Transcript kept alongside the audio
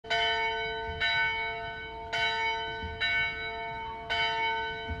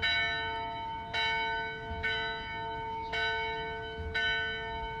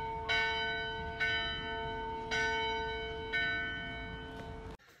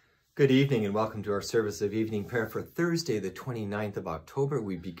Good evening and welcome to our service of evening prayer for Thursday, the 29th of October.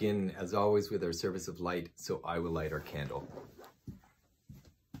 We begin, as always, with our service of light, so I will light our candle.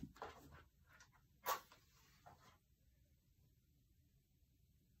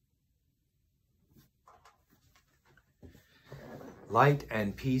 Light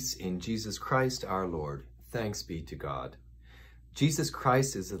and peace in Jesus Christ our Lord. Thanks be to God. Jesus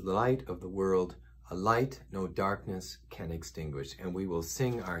Christ is the light of the world, a light no darkness can extinguish. And we will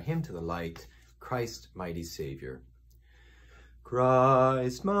sing our hymn to the light, Christ mighty Savior.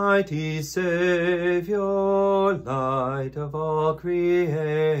 Christ mighty Savior, light of all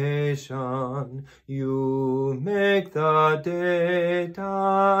creation, you make the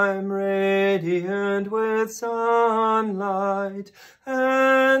daytime radiant with sunlight,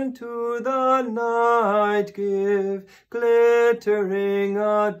 and to the night give glittering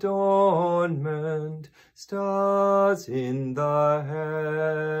adornment, stars in the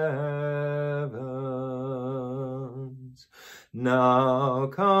heavens. Now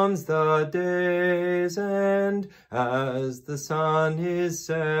comes the day's end, as the sun is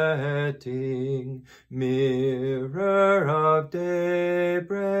setting, mirror of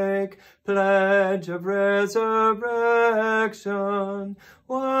daybreak, pledge of resurrection,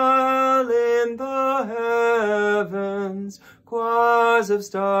 while in the heavens choirs of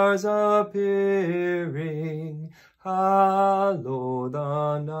stars appearing, hallow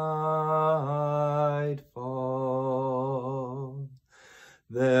the nightfall.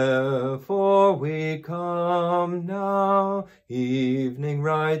 Therefore we come now, evening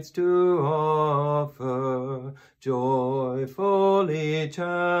rites to offer, joyfully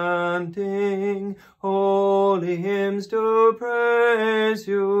chanting holy hymns to praise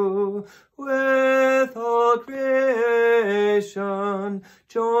you, with all creation,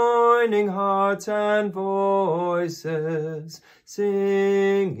 joining hearts and voices,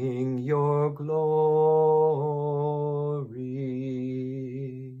 singing your glory.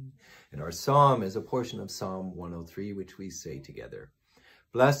 And our psalm is a portion of Psalm 103, which we say together.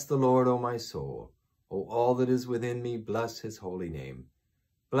 Bless the Lord, O my soul. O all that is within me, bless his holy name.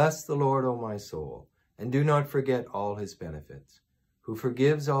 Bless the Lord, O my soul, and do not forget all his benefits, who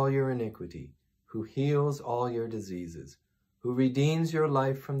forgives all your iniquity, who heals all your diseases, who redeems your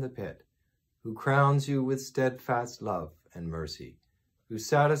life from the pit, who crowns you with steadfast love and mercy, who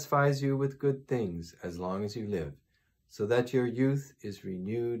satisfies you with good things as long as you live, so that your youth is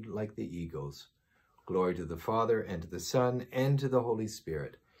renewed like the eagles. Glory to the Father, and to the Son, and to the Holy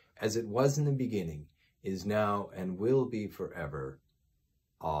Spirit, as it was in the beginning, is now, and will be forever.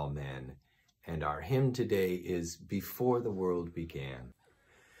 Amen. And our hymn today is Before the World Began.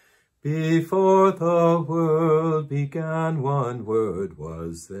 Before the world began, one word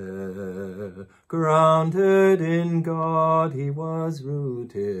was there. Grounded in God, he was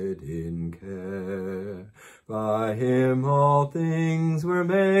rooted in care. By him all things were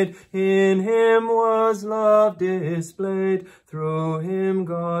made, in him was love displayed. Through him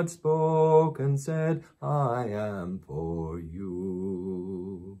God spoke and said, I am for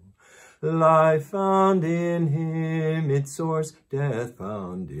you. Life found in him its source, death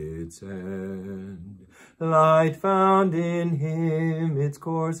found its end. Light found in him its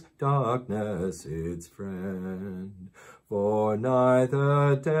course, darkness its friend. For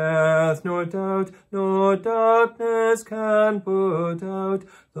neither death nor doubt nor darkness can put out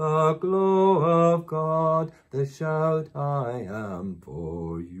the glow of God, the shout, I am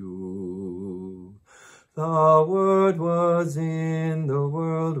for you. The Word was in the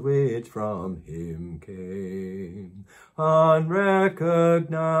world, which from him came.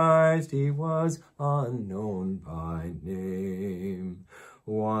 Unrecognized he was, unknown by name.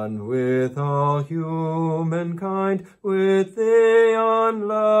 One with all humankind, with the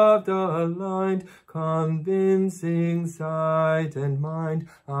unloved aligned, convincing sight and mind,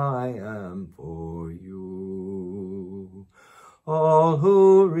 I am for you. All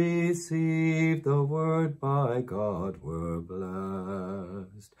who received the word by God were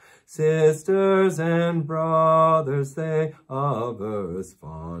blessed. Sisters and brothers, they of earth's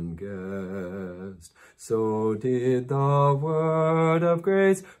fond guest. So did the word of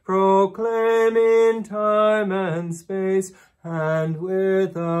grace proclaim in time and space, and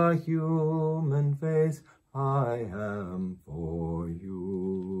with a human face, I am for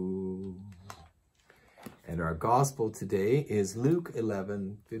you. And our gospel today is Luke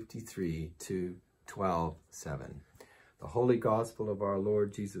 11:53 to 12:7. The Holy Gospel of our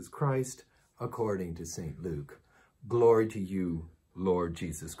Lord Jesus Christ according to St. Luke. Glory to you, Lord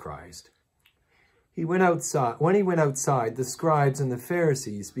Jesus Christ. When he went outside, the scribes and the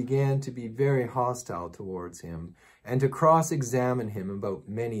Pharisees began to be very hostile towards him, and to cross-examine him about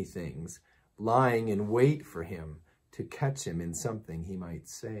many things, lying in wait for him to catch him in something he might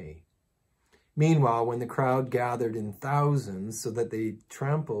say. Meanwhile, when the crowd gathered in thousands so that they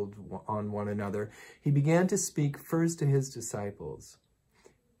trampled on one another, he began to speak first to his disciples.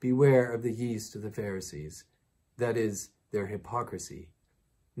 Beware of the yeast of the Pharisees, that is, their hypocrisy.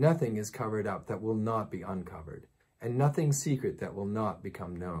 Nothing is covered up that will not be uncovered, and nothing secret that will not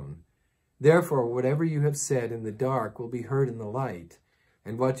become known. Therefore, whatever you have said in the dark will be heard in the light,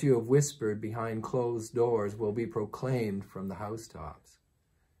 and what you have whispered behind closed doors will be proclaimed from the housetops.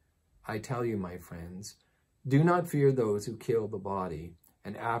 I tell you, my friends, do not fear those who kill the body,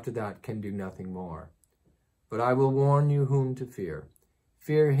 and after that can do nothing more. But I will warn you whom to fear.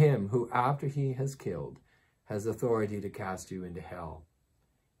 Fear him who, after he has killed, has authority to cast you into hell.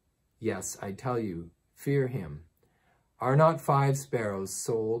 Yes, I tell you, fear him. Are not 5 sparrows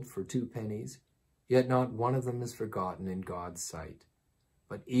sold for 2 pennies? Yet not one of them is forgotten in God's sight.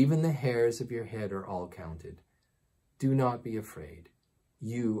 But even the hairs of your head are all counted. Do not be afraid.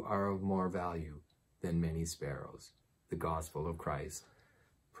 You are of more value than many sparrows. The gospel of Christ.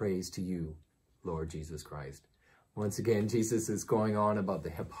 Praise to you, Lord Jesus Christ. Once again, Jesus is going on about the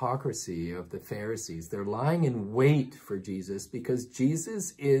hypocrisy of the Pharisees. They're lying in wait for Jesus because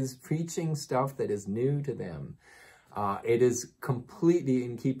Jesus is preaching stuff that is new to them. It is completely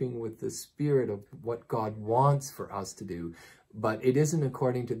in keeping with the spirit of what God wants for us to do, but it isn't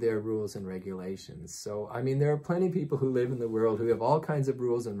according to their rules and regulations. So, I mean, there are plenty of people who live in the world who have all kinds of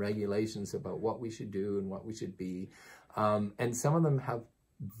rules and regulations about what we should do and what we should be. And some of them have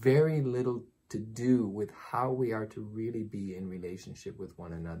very little to do with how we are to really be in relationship with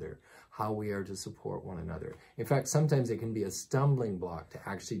one another, how we are to support one another. In fact, sometimes it can be a stumbling block to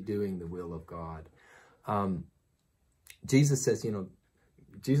actually doing the will of God. Jesus says, you know,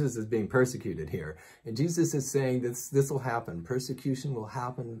 Jesus is being persecuted here. And Jesus is saying this will happen. Persecution will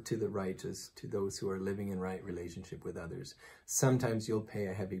happen to the righteous, to those who are living in right relationship with others. Sometimes you'll pay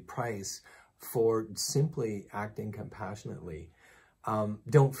a heavy price for simply acting compassionately.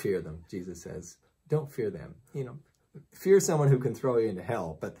 Don't fear them, Jesus says. Don't fear them. You know, fear someone who can throw you into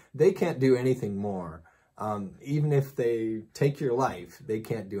hell, but they can't do anything more. Even if they take your life, they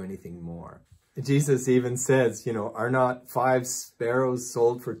can't do anything more. Jesus even says, you know, are not 5 sparrows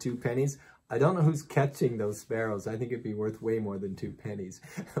sold for 2 pennies? I don't know who's catching those sparrows. I think it'd be worth way more than 2 pennies.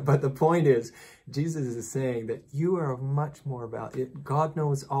 But the point is, Jesus is saying that you are of much more value. God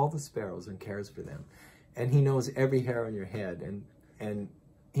knows all the sparrows and cares for them. And he knows every hair on your head. And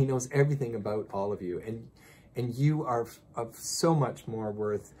he knows everything about all of you. And you are of so much more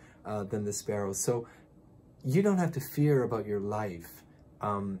worth than the sparrows. So you don't have to fear about your life.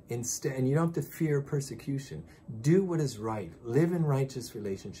 Instead, and you don't have to fear persecution. Do what is right. Live in righteous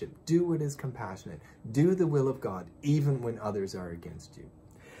relationship. Do what is compassionate. Do the will of God, even when others are against you.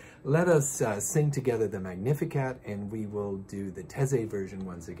 Let us sing together the Magnificat, and we will do the Taizé version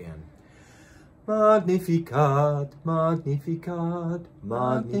once again. Magnificat, Magnificat,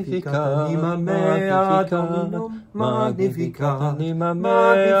 Magnificat anima mea Dominum, Magnificat anima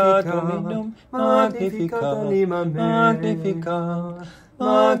mea Dominum, Magnificat anima mea,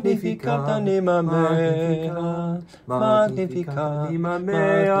 Magnificat anima mea, Magnificat anima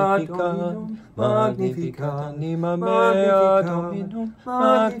mea Dominum, Magnificat anima mea Dominum,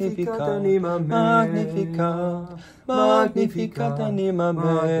 Magnificat anima mea, Magnificat anima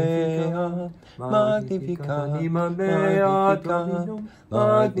mea, Magnificat anima mea Dominum,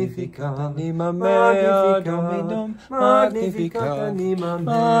 Magnificat anima mea Dominum, Magnificat anima mea.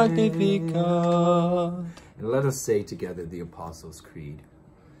 Magnificat. And let us say together the Apostles' Creed.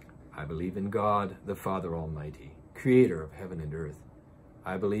 I believe in God, the Father Almighty, creator of heaven and earth.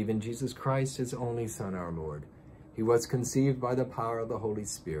 I believe in Jesus Christ, his only Son, our Lord. He was conceived by the power of the Holy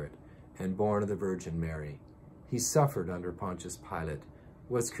Spirit and born of the Virgin Mary. He suffered under Pontius Pilate,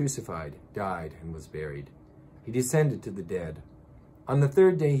 was crucified, died, and was buried. He descended to the dead. On the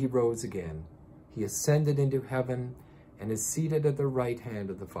 3rd day he rose again. He ascended into heaven and is seated at the right hand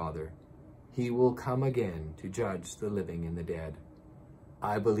of the Father. He will come again to judge the living and the dead.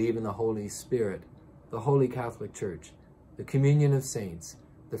 I believe in the Holy Spirit, the Holy Catholic Church, the communion of saints,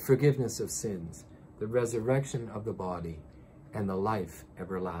 the forgiveness of sins, the resurrection of the body, and the life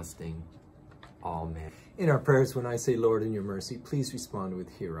everlasting. Amen. In our prayers, when I say, Lord, in your mercy, please respond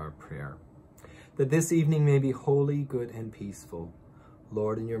with, hear our prayer. That this evening may be holy, good, and peaceful.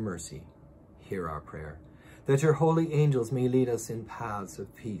 Lord, in your mercy, hear our prayer. That your holy angels may lead us in paths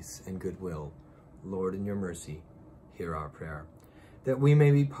of peace and goodwill. Lord, in your mercy, hear our prayer. That we may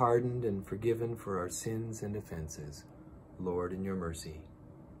be pardoned and forgiven for our sins and offenses. Lord, in your mercy,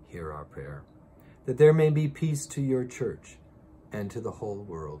 hear our prayer. that there may be peace to your church and to the whole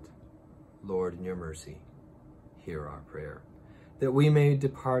world. Lord, in your mercy, hear our prayer. That we may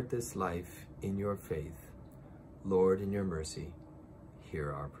depart this life in your faith. Lord, in your mercy,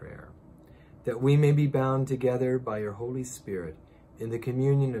 hear our prayer. That we may be bound together by your Holy Spirit in the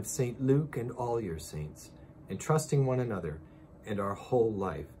communion of St. Luke and all your saints, entrusting one another and our whole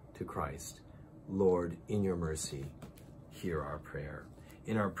life to Christ. Lord, in your mercy, hear our prayer.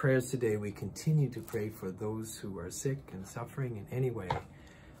 In our prayers today, we continue to pray for those who are sick and suffering in any way.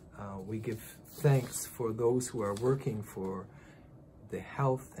 We give thanks for those who are working for the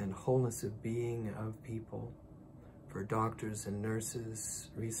health and wholeness of being of people, for doctors and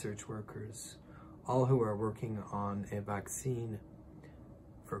nurses, research workers, all who are working on a vaccine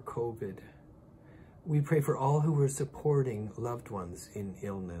for COVID. We pray for all who are supporting loved ones in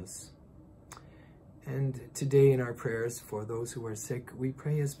illness. And today in our prayers for those who are sick, we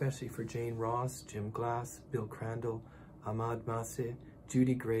pray especially for Jane Ross, Jim Glass, Bill Crandall, Ahmad Masseh,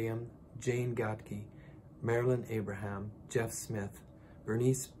 Judy Graham, Jane Gatke, Marilyn Abraham, Jeff Smith,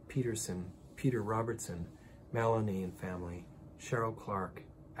 Bernice Peterson, Peter Robertson, Melanie and family, Cheryl Clark,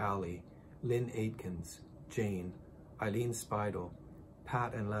 Ali, Lynn Aitkins, Jane, Eileen Spidel,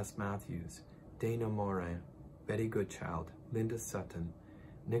 Pat and Les Matthews, Dana Moran, Betty Goodchild, Linda Sutton,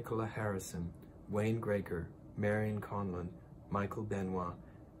 Nicola Harrison, Wayne Greger, Marion Conlon, Michael Benoit,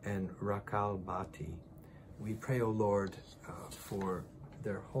 and Rakal Bhatti. We pray, O Lord, for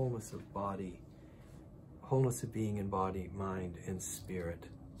their wholeness of body, wholeness of being in body, mind, and spirit.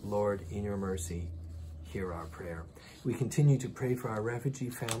 Lord, in your mercy, hear our prayer. We continue to pray for our refugee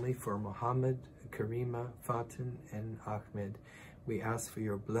family, for Mohammed, Karima, Fatin, and Ahmed. We ask for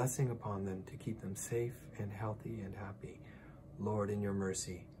your blessing upon them to keep them safe and healthy and happy. Lord, in your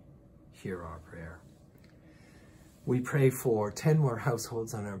mercy, hear our prayer. We pray for 10 more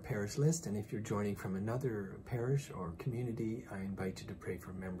households on our parish list, and if you're joining from another parish or community, I invite you to pray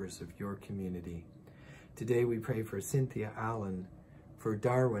for members of your community. Today we pray for Cynthia Allen, for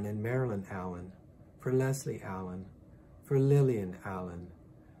Darwin and Marilyn Allen, for Leslie Allen, for Lillian Allen,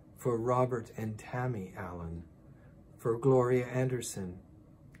 for Robert and Tammy Allen, for Gloria Anderson,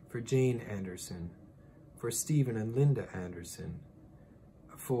 for Jane Anderson, for Stephen and Linda Anderson,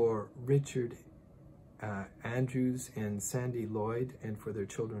 for Richard Andrews and Sandy Lloyd, and for their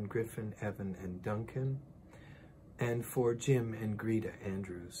children Griffin, Evan, and Duncan, and for Jim and Greta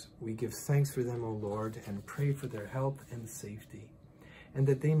Andrews. We give thanks for them, O Lord, and pray for their health and safety, and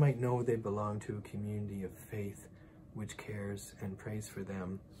that they might know they belong to a community of faith which cares and prays for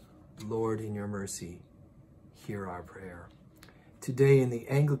them. Lord, in your mercy, hear our prayer. Today in the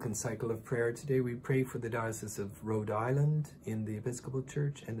Anglican cycle of prayer, today we pray for the Diocese of Rhode Island in the Episcopal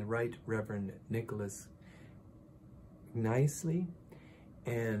Church and the Right Reverend Nicholas Nicely,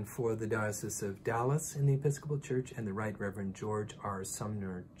 and for the Diocese of Dallas in the Episcopal Church and the Right Reverend George R.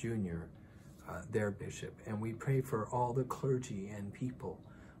 Sumner Jr., their bishop. And we pray for all the clergy and people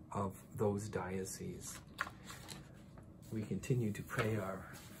of those dioceses. We continue to pray our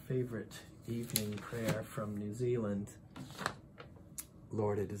favorite evening prayer from New Zealand.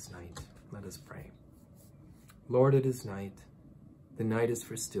 Lord, it is night. Let us pray. Lord, it is night. The night is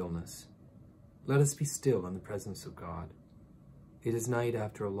for stillness. Let us be still in the presence of God. It is night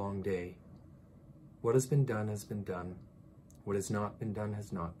after a long day. What has been done has been done. What has not been done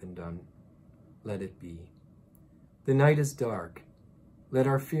has not been done. Let it be. The night is dark. Let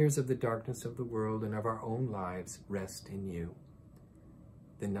our fears of the darkness of the world and of our own lives rest in you.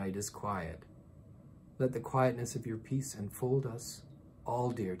 The night is quiet. Let the quietness of your peace enfold us,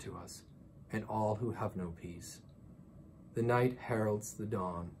 all dear to us, and all who have no peace. The night heralds the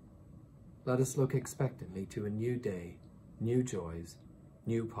dawn. Let us look expectantly to a new day, new joys,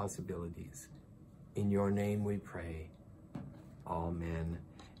 new possibilities. In your name we pray. Amen.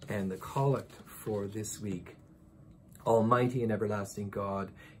 And the collect for this week. Almighty and everlasting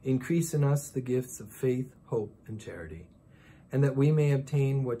God, increase in us the gifts of faith, hope, and charity, and that we may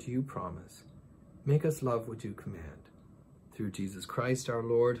obtain what you promise. Make us love what you command. Through Jesus Christ our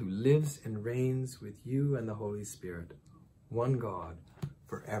Lord, who lives and reigns with you and the Holy Spirit, one God,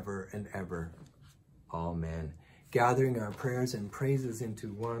 forever and ever. Amen. Gathering our prayers and praises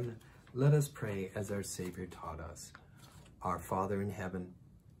into one, let us pray as our Savior taught us. Our Father in heaven,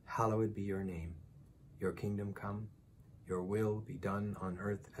 hallowed be your name. Your kingdom come, your will be done on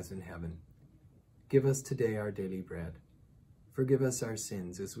earth as in heaven. Give us today our daily bread. Forgive us our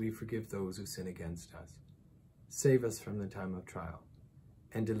sins as we forgive those who sin against us. Save us from the time of trial,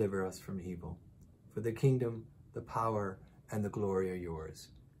 and deliver us from evil. For the kingdom, the power, and the glory are yours,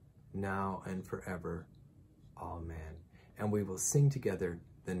 now and forever. Amen. And we will sing together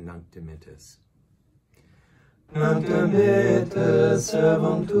the Nunc Dimittis. Nunc dimittis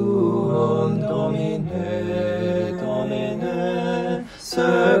servum tuum, Domine, Domine,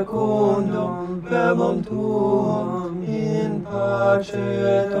 secundum verbum tuum, in pace,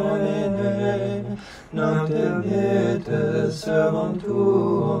 Domine. Nunc dimittis servum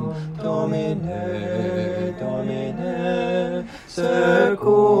tuum, Domine, Domine,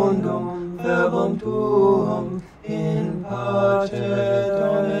 secundum verbum tuum, in pace,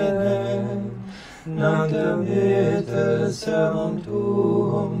 Domine. Nunc dimittis servum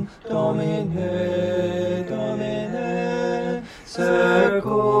tuum, Domine, Domine,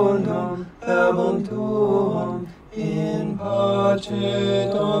 secundum verbum tuum, in pace,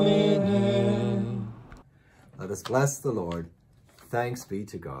 Domine. Let us bless the Lord. Thanks be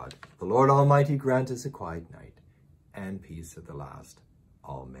to God. The Lord Almighty grant us a quiet night and peace at the last.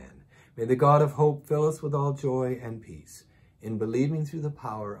 Amen. May the God of hope fill us with all joy and peace in believing through the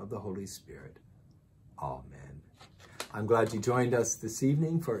power of the Holy Spirit. Amen. I'm glad you joined us this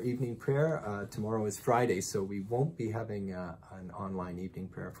evening for evening prayer. Tomorrow is Friday, so we won't be having an online evening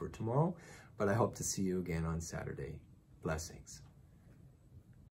prayer for tomorrow, but I hope to see you again on Saturday. Blessings.